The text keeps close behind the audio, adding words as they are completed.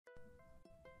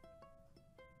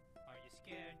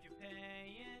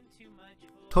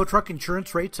Tow truck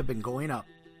insurance rates have been going up.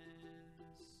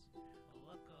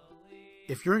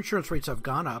 If your insurance rates have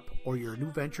gone up, or you're a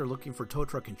new venture looking for tow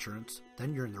truck insurance,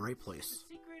 then you're in the right place.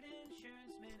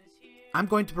 I'm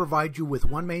going to provide you with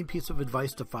one main piece of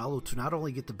advice to follow to not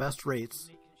only get the best rates,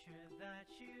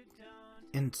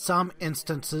 in some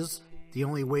instances, the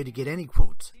only way to get any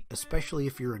quotes, especially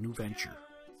if you're a new venture.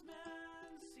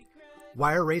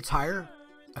 Why are rates higher?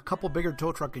 A couple bigger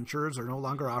tow truck insurers are no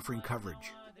longer offering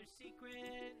coverage,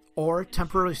 or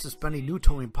temporarily suspending new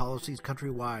towing policies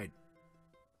countrywide.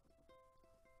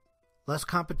 Less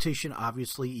competition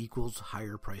obviously equals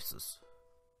higher prices.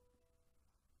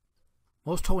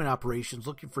 Most towing operations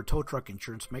looking for tow truck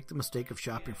insurance make the mistake of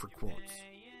shopping for quotes.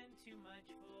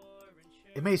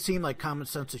 It may seem like common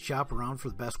sense to shop around for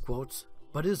the best quotes,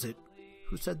 but is it?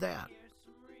 Who said that?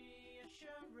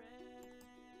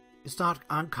 It's not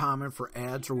uncommon for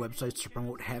ads or websites to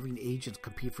promote having agents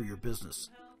compete for your business.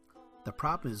 The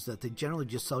problem is that they generally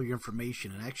just sell your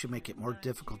information and actually make it more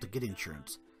difficult to get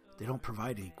insurance. They don't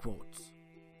provide any quotes.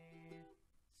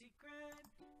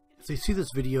 If they see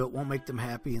this video, it won't make them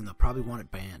happy and they'll probably want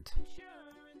it banned.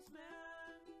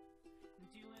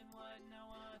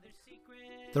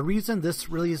 The reason this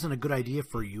really isn't a good idea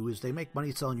for you is they make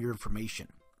money selling your information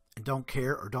and don't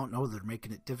care or don't know they're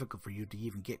making it difficult for you to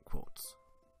even get quotes.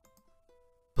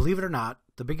 Believe it or not,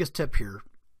 the biggest tip here,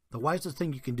 the wisest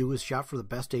thing you can do is shop for the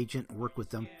best agent and work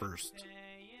with them first.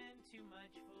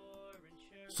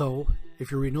 So, if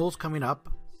your renewal's coming up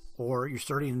or you're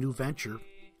starting a new venture,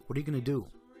 what are you going to do?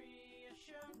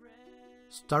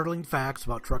 Startling facts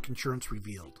about truck insurance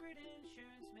revealed.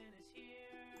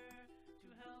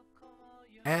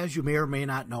 As you may or may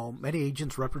not know, many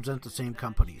agents represent the same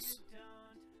companies.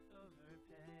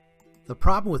 The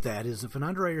problem with that is if an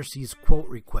underwriter sees quote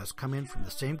requests come in from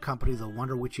the same company, they'll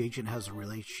wonder which agent has a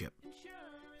relationship.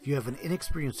 If you have an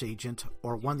inexperienced agent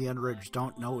or one the underwriters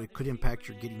don't know, it could impact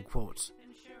your getting quotes.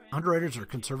 Underwriters are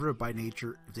conservative by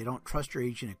nature. If they don't trust your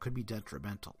agent, it could be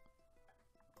detrimental.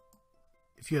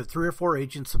 If you have 3 or 4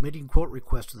 agents submitting quote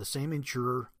requests to the same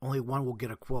insurer, only one will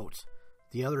get a quote.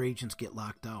 The other agents get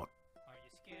locked out.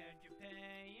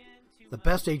 The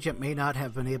best agent may not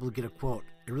have been able to get a quote.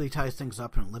 It really ties things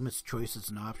up and it limits choices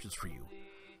and options for you.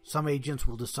 Some agents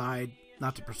will decide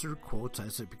not to pursue quotes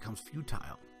as it becomes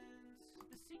futile.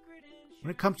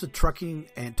 When it comes to trucking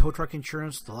and tow truck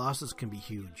insurance, the losses can be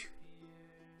huge.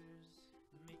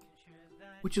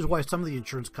 Which is why some of the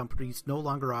insurance companies no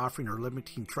longer offering or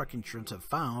limiting truck insurance have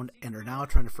found and are now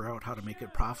trying to figure out how to make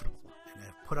it profitable and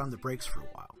have put on the brakes for a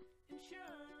while.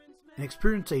 An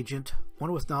experienced agent,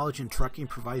 one with knowledge in trucking,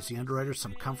 provides the underwriter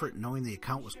some comfort in knowing the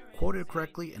account was quoted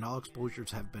correctly and all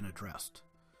exposures have been addressed.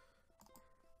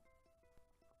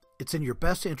 It's in your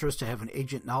best interest to have an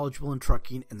agent knowledgeable in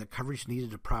trucking and the coverage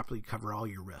needed to properly cover all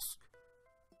your risk.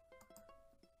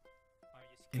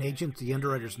 An agent the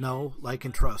underwriters know, like,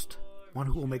 and trust. One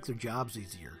who will make their jobs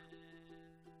easier.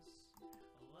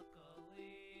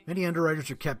 Many underwriters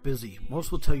are kept busy.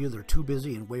 Most will tell you they're too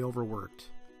busy and way overworked.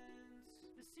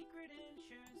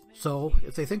 So,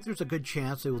 if they think there's a good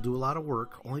chance they will do a lot of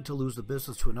work only to lose the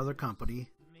business to another company,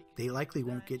 they likely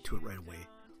won't get to it right away,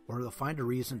 or they'll find a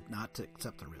reason not to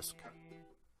accept the risk.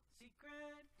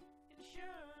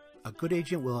 A good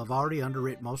agent will have already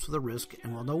underwritten most of the risk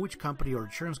and will know which company or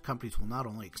insurance companies will not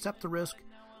only accept the risk,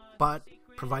 but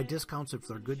provide discounts if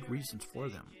there are good reasons for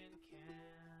them.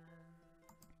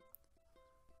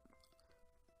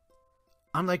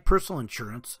 Unlike personal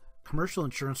insurance, commercial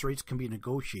insurance rates can be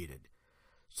negotiated.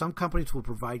 Some companies will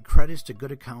provide credits to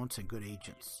good accounts and good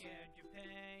agents.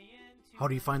 How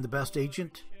do you find the best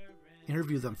agent?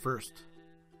 Interview them first.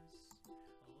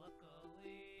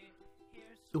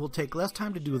 It will take less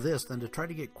time to do this than to try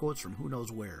to get quotes from who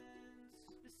knows where.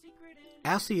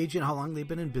 Ask the agent how long they've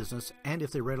been in business and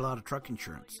if they write a lot of truck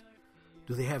insurance.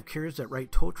 Do they have carriers that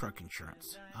write tow truck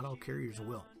insurance? Not all carriers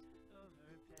will.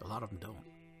 A lot of them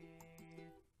don't.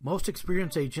 Most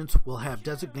experienced agents will have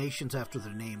designations after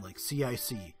their name like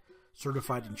CIC,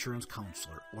 Certified Insurance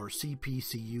Counselor, or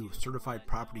CPCU, Certified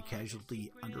Property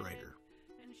Casualty Underwriter.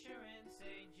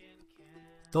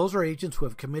 Those are agents who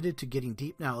have committed to getting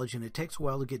deep knowledge, and it takes a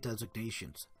while to get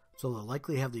designations, so they'll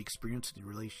likely have the experience and the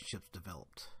relationships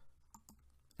developed.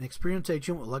 An experienced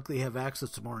agent will likely have access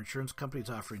to more insurance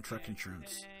companies offering truck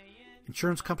insurance.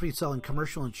 Insurance companies selling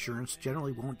commercial insurance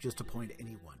generally won't just appoint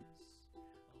anyone.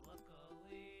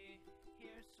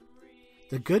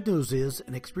 The good news is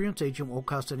an experienced agent won't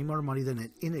cost any more money than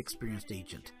an inexperienced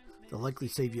agent. They'll likely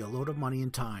save you a load of money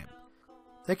and time.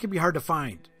 That can be hard to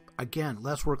find. Again,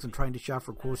 less work than trying to shop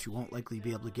for quotes you won't likely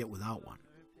be able to get without one.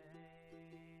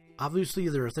 Obviously,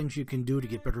 there are things you can do to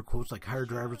get better quotes, like hire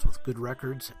drivers with good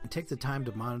records and take the time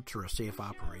to monitor a safe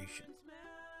operation.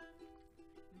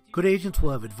 Good agents will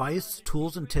have advice,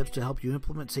 tools, and tips to help you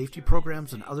implement safety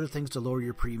programs and other things to lower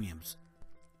your premiums.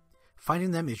 Finding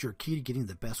them is your key to getting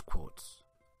the best quotes.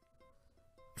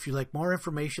 If you'd like more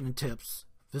information and tips,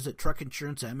 visit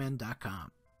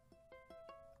truckinsurancemn.com.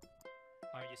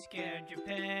 Are you scared you're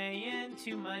paying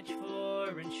too much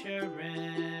for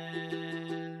insurance?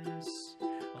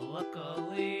 Well,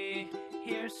 luckily,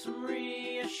 here's some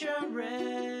reassurance.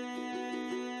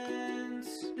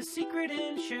 The Secret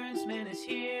Insurance Man is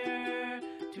here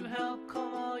to help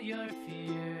calm all your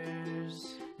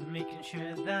fears, making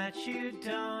sure that you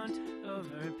don't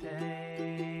overpay.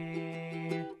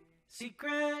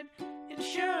 Secret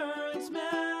Insurance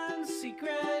Man,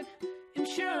 Secret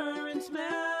Insurance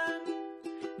Man,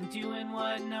 doing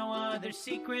what no other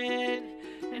secret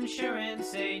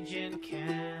insurance agent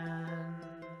can.